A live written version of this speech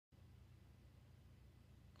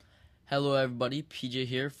Hello everybody, PJ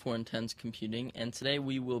here for Intense Computing, and today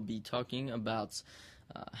we will be talking about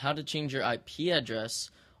how to change your IP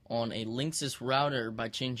address on a Linksys router by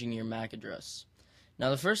changing your MAC address. Now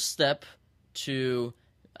the first step to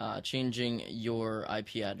changing your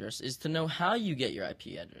IP address is to know how you get your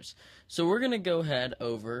IP address. So we're going to go ahead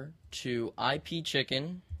over to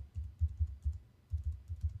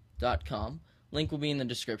ipchicken.com. Link will be in the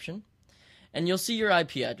description. And you'll see your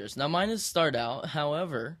IP address. Now mine is start out,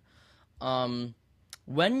 however,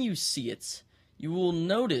 when you see it, you will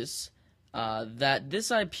notice that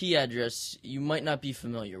this IP address you might not be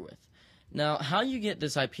familiar with. Now, how you get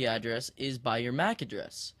this IP address is by your MAC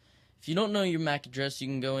address. If you don't know your MAC address, you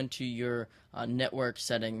can go into your network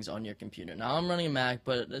settings on your computer. Now, I'm running a Mac,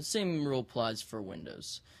 but the same rule applies for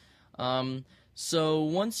Windows. So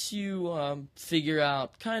once you figure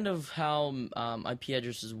out kind of how IP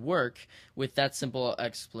addresses work with that simple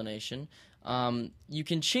explanation, you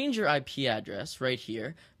can change your IP address right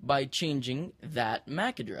here by changing that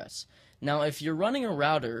MAC address. Now, if you're running a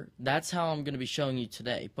router, that's how I'm going to be showing you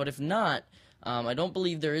today. But if not, I don't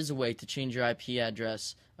believe there is a way to change your IP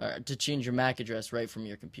address or to change your MAC address right from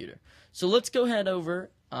your computer. So let's go ahead over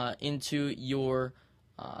into your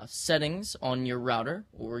settings on your router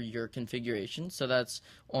or your configuration. So that's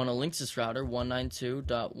on a Linksys router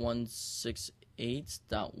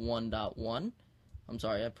 192.168.1.1. I'm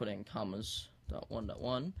sorry, I put in commas,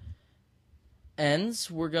 .1.1. Ends,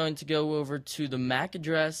 we're going to go over to the MAC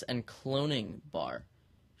address and cloning bar.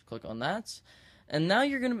 Just click on that. And now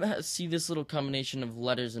you're going to see this little combination of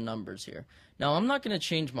letters and numbers here. Now, I'm not going to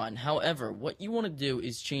change mine. However, what you want to do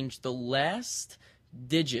is change the last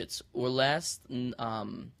digits or last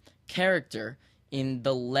character in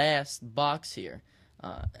the last box here.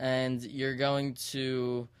 And you're going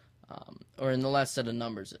to, or in the last set of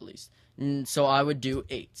numbers at least. So I would do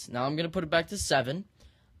 8. Now I'm going to put it back to 7.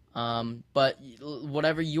 But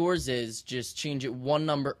whatever yours is, just change it one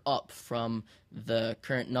number up from the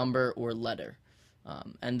current number or letter.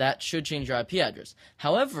 And that should change your IP address.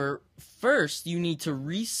 However, first you need to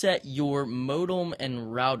reset your modem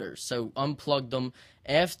and router. So unplug them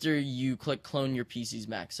after you click clone your PC's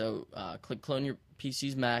MAC. So click clone your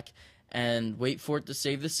PC's MAC and wait for it to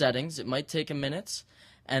save the settings. It might take a minute.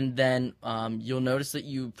 And then you'll notice that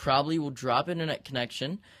you probably will drop internet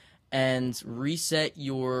connection and reset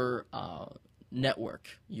your network,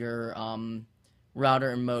 your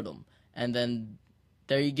router and modem. And then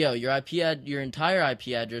there you go. Your entire IP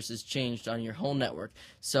address is changed on your whole network.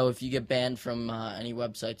 So if you get banned from any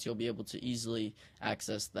websites, you'll be able to easily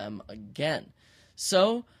access them again.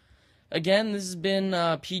 So again, this has been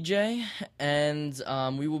PJ, and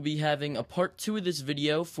we will be having a part 2 of this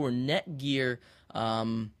video for Netgear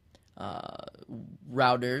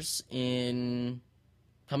routers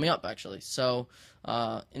coming up actually. So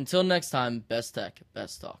until next time, best tech,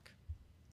 best talk.